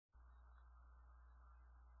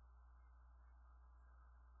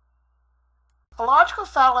A logical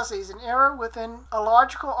fallacy is an error within a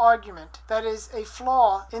logical argument that is a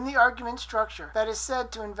flaw in the argument structure that is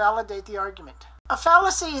said to invalidate the argument. A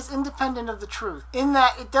fallacy is independent of the truth in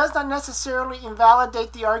that it does not necessarily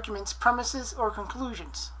invalidate the argument's premises or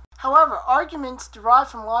conclusions. However, arguments derived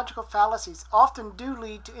from logical fallacies often do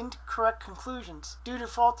lead to incorrect conclusions due to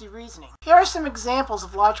faulty reasoning. Here are some examples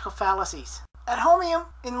of logical fallacies. Ad hominem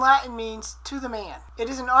in Latin means to the man. It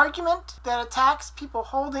is an argument that attacks people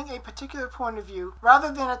holding a particular point of view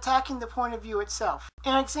rather than attacking the point of view itself.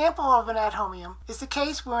 An example of an ad hominem is the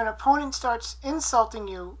case where an opponent starts insulting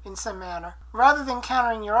you in some manner rather than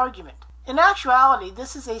countering your argument. In actuality,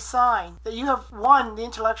 this is a sign that you have won the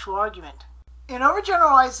intellectual argument. An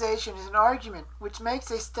overgeneralization is an argument which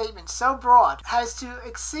makes a statement so broad as to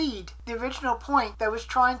exceed the original point that was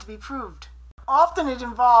trying to be proved. Often it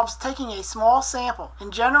involves taking a small sample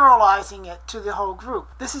and generalizing it to the whole group.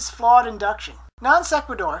 This is flawed induction. Non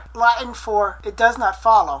sequitur, Latin for "it does not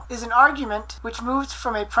follow," is an argument which moves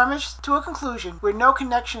from a premise to a conclusion where no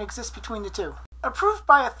connection exists between the two. A proof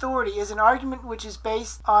by authority is an argument which is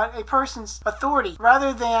based on a person's authority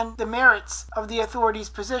rather than the merits of the authority's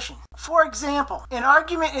position. For example, an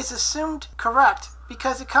argument is assumed correct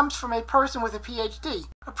because it comes from a person with a PhD.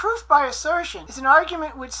 A proof by assertion is an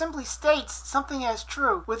argument which simply states something as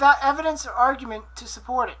true without evidence or argument to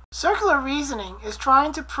support it. Circular reasoning is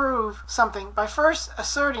trying to prove something by first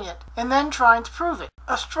asserting it and then trying to prove it.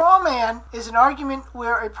 A straw man is an argument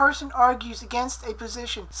where a person argues against a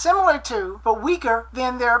position similar to, but weaker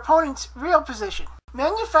than their opponent's real position.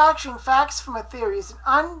 Manufacturing facts from a theory is an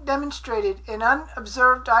undemonstrated and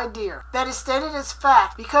unobserved idea that is stated as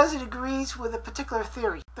fact because it agrees with a particular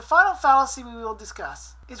theory. The final fallacy we will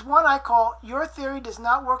discuss is one I call "your theory does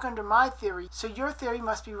not work under my theory, so your theory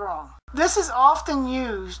must be wrong." This is often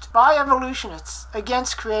used by evolutionists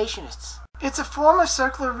against creationists. It's a form of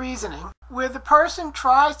circular reasoning where the person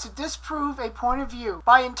tries to disprove a point of view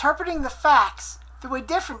by interpreting the facts through a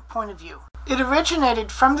different point of view. It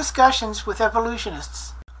originated from discussions with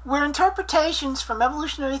evolutionists, where interpretations from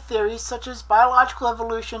evolutionary theories such as biological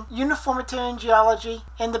evolution, uniformitarian geology,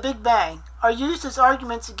 and the Big Bang are used as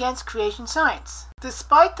arguments against creation science,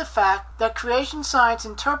 despite the fact that creation science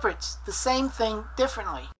interprets the same thing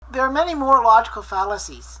differently. There are many more logical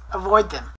fallacies. Avoid them.